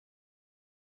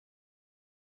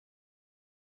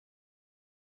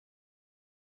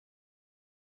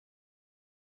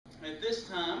At this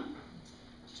time,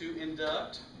 to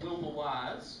induct Wilma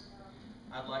Wise,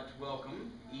 I'd like to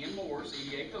welcome Ian Moore's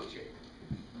EDA co-chair.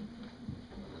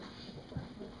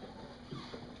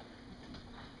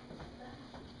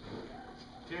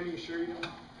 Tammy, you sure you don't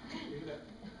do that?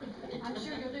 I'm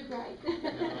sure you'll do great.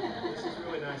 This is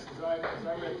really nice, because as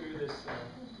I read through this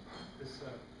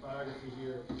biography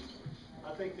here,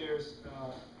 I think there's,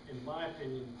 in my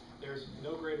opinion, there's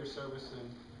no greater service than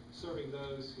serving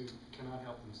those who cannot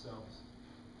help themselves.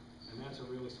 And that's a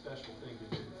really special thing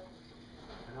to do.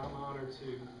 And I'm honored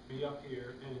to be up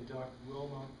here and induct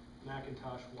Wilma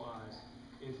McIntosh Wise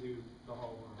into the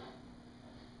Hall of Honor.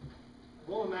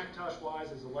 Wilma McIntosh Wise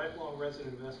is a lifelong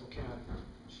resident of Estill County.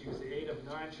 She was the 8th of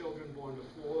 9 children born to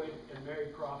Floyd and Mary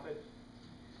Prophet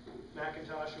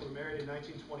McIntosh, who were married in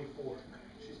 1924.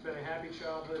 She spent a happy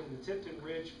childhood in the Tipton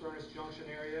Ridge Furnace Junction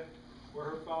area, where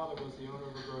her father was the owner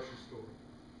of a grocery store.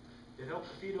 It helped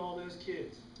to feed all those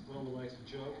kids, Wilma likes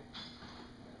to joke.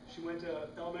 She went to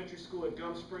elementary school at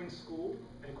Gum Springs School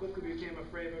and quickly became a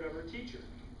favorite of her teacher.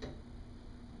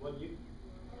 Wasn't you?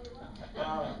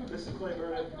 Mrs.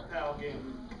 Clayburn Powell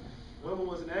Gamble. Wilma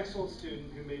was an excellent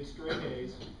student who made straight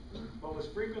A's, but was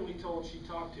frequently told she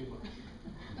talked too much.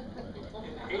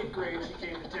 In 8th grade, she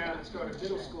came to town and started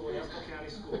middle school at Estill County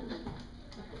School.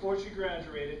 Before she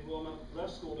graduated, Wilma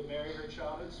left school to marry her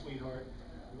childhood sweetheart,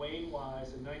 Wayne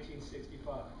Wise, in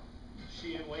 1965.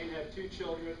 She and Wayne have 2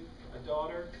 children, a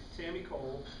daughter, Tammy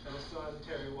Cole, and a son,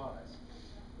 Terry Wise.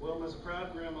 Wilma is a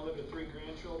proud grandmother to 3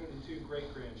 grandchildren and 2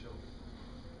 great-grandchildren.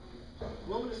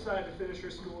 Wilma decided to finish her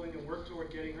schooling and work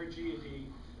toward getting her GED,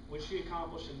 which she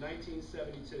accomplished in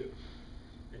 1972.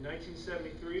 In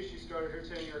 1973, she started her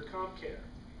tenure at CompCare.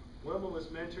 Wilma was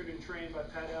mentored and trained by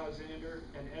Pat Alexander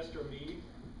and Esther Mead,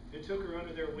 who took her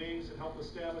under their wings and helped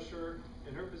establish her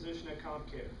in her position at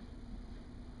CompCare.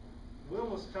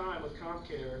 Wilma's time with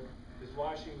CompCare is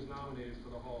why she was nominated for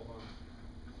the Hall of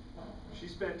Honor. She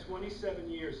spent 27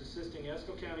 years assisting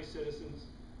Estill County citizens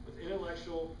with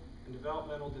intellectual and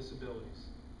developmental disabilities.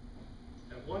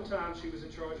 At one time, she was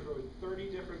in charge of over 30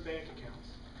 different bank accounts,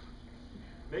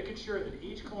 making sure that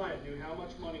each client knew how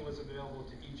much money was available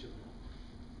to each of them.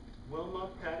 Wilma,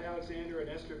 Pat Alexander, and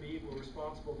Esther Mead were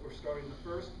responsible for starting the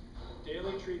first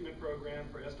daily treatment program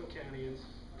for Estill Countyans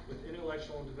with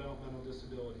intellectual and developmental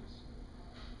disabilities.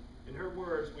 In her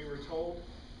words, we were told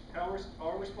how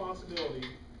our responsibility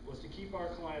was to keep our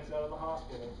clients out of the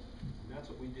hospital, and that's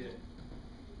what we did.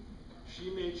 She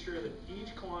made sure that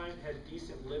each client had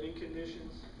decent living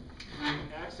conditions,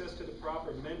 access to the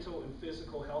proper mental and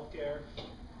physical health care.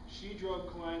 She drove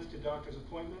clients to doctor's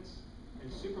appointments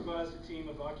and supervised a team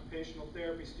of occupational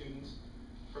therapy students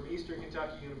from Eastern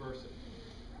Kentucky University.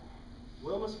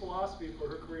 Wilma's philosophy for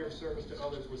her career of service to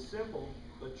others was simple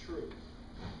but true.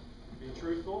 Be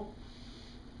truthful,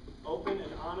 open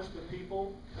and honest with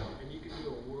people, and you can do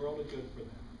a world of good for them.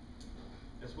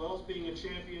 As well as being a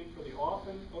champion for the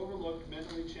often overlooked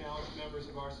mentally challenged members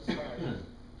of our society,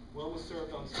 Wilma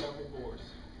served on several boards.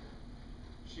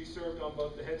 She served on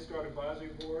both the Head Start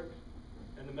Advisory Board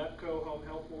and the MEPCO Home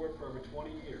Health Board for over 20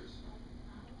 years.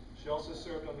 She also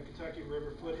served on the Kentucky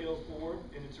River Foothills Board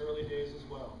in its early days as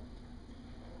well.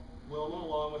 Wilma,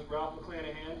 along with Ralph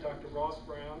McClanahan, Dr. Ross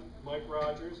Brown, Mike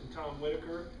Rogers, and Tom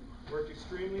Whitaker, worked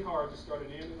extremely hard to start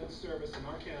an ambulance service in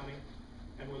our county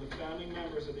and were the founding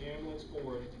members of the ambulance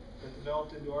board that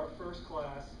developed into our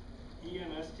first-class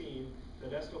EMS team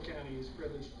that Estill County is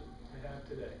privileged to have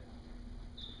today.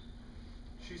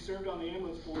 She served on the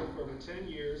ambulance board for over 10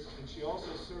 years, and she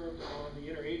also served on the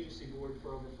interagency board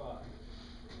for over 5.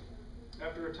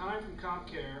 After her time from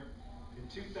CompCare in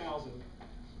 2000,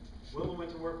 Wilma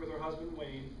went to work with her husband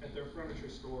Wayne at their furniture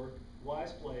store,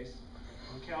 Wise Place,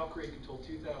 on Cow Creek until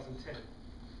 2010.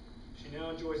 She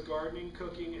now enjoys gardening,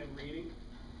 cooking, and reading.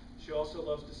 She also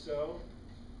loves to sew.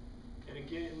 And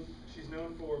again, she's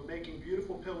known for making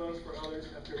beautiful pillows for others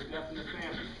after a death in the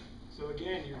family. So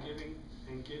again, you're giving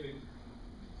and giving.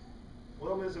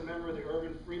 Wilma is a member of the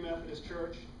Urban Free Methodist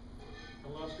Church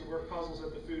and loves to work puzzles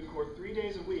at the food court 3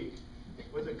 days a week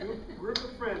with a group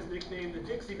of friends nicknamed the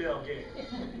Dixie Belle Gang.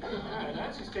 Alright,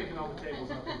 that's just taking all the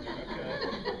tables up in there,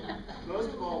 okay. Most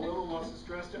of all, Wilma wants to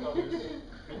stress to others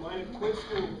who might have quit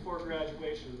school before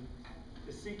graduation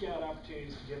to seek out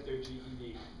opportunities to get their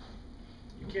GED.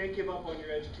 You can't give up on your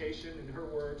education, in her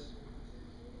words.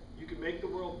 You can make the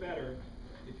world better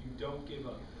if you don't give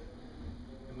up.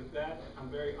 And with that, I'm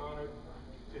very honored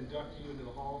to induct you into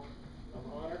the Hall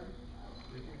of Honor.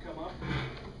 If you come up.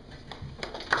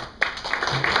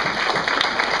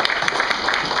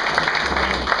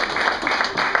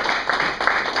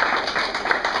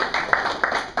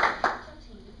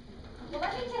 Well,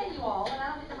 let me tell you all, and I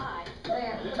don't get the mic,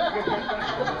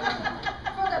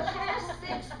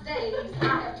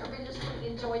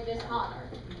 honor,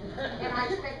 and I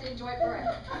expect to enjoy it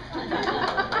forever.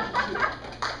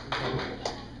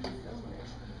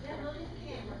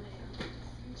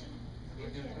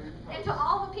 And to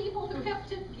all the people who helped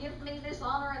to give me this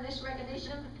honor and this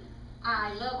recognition,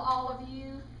 I love all of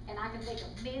you, and I can think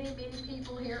of many, many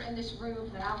people here in this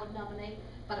room that I would nominate,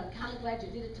 but I'm kind of glad you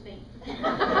did it to me.